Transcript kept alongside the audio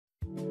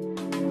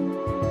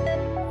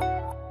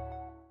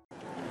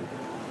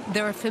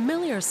They're a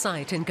familiar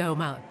sight in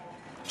Goma.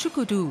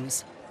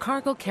 Chukudus,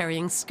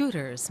 cargo-carrying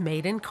scooters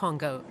made in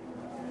Congo.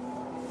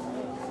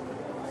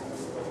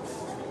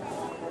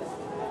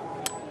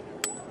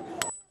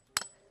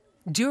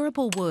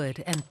 Durable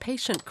wood and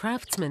patient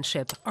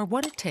craftsmanship are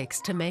what it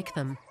takes to make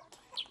them.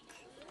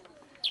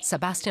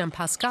 Sébastien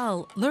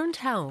Pascal learned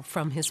how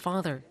from his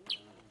father.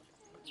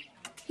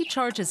 He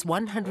charges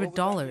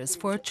 $100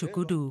 for a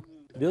chukudu.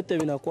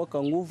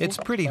 It's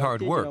pretty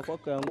hard work.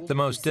 The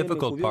most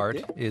difficult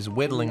part is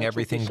whittling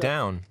everything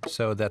down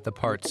so that the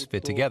parts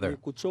fit together.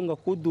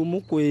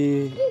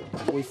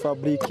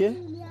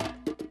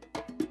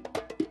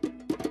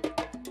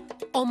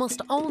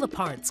 Almost all the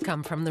parts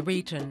come from the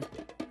region.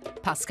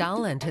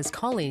 Pascal and his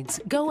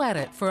colleagues go at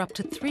it for up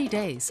to 3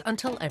 days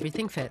until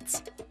everything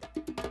fits.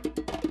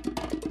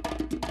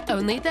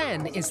 Only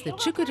then is the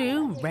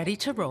chukudu ready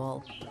to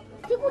roll.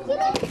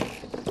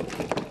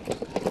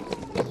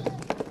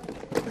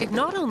 It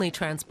not only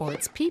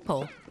transports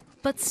people,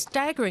 but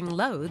staggering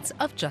loads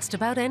of just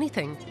about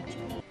anything.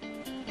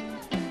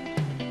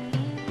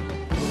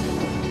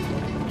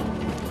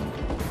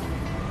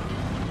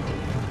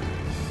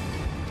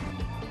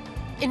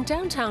 In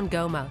downtown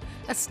Goma,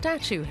 a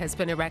statue has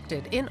been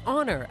erected in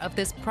honor of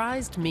this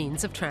prized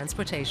means of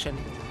transportation.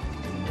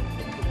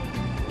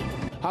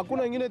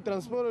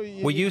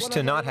 We used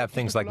to not have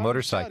things like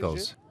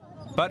motorcycles,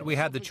 but we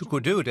had the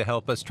chukudu to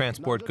help us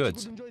transport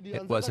goods.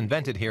 It was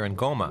invented here in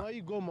Goma.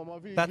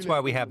 That's why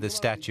we have this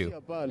statue.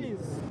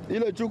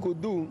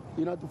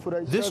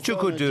 This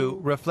chukudu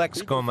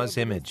reflects Goma's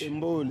image.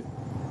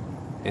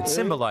 It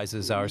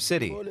symbolizes our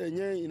city,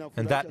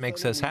 and that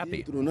makes us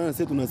happy.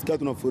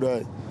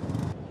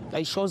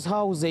 It shows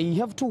how they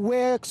have to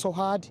work so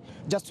hard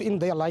just to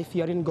end their life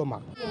here in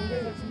Goma.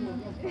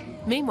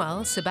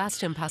 Meanwhile,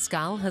 Sébastien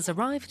Pascal has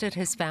arrived at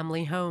his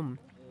family home.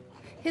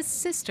 His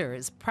sister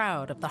is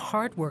proud of the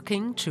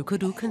hard-working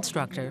chukudu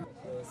constructor.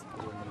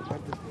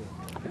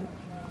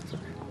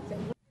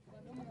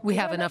 We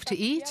have enough to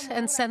eat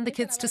and send the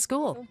kids to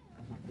school.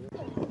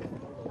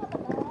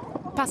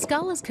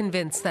 Pascal is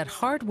convinced that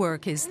hard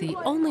work is the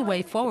only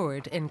way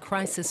forward in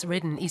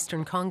crisis-ridden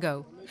eastern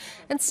Congo.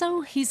 And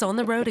so he's on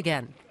the road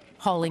again,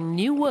 hauling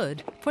new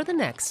wood for the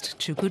next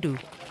chukudu.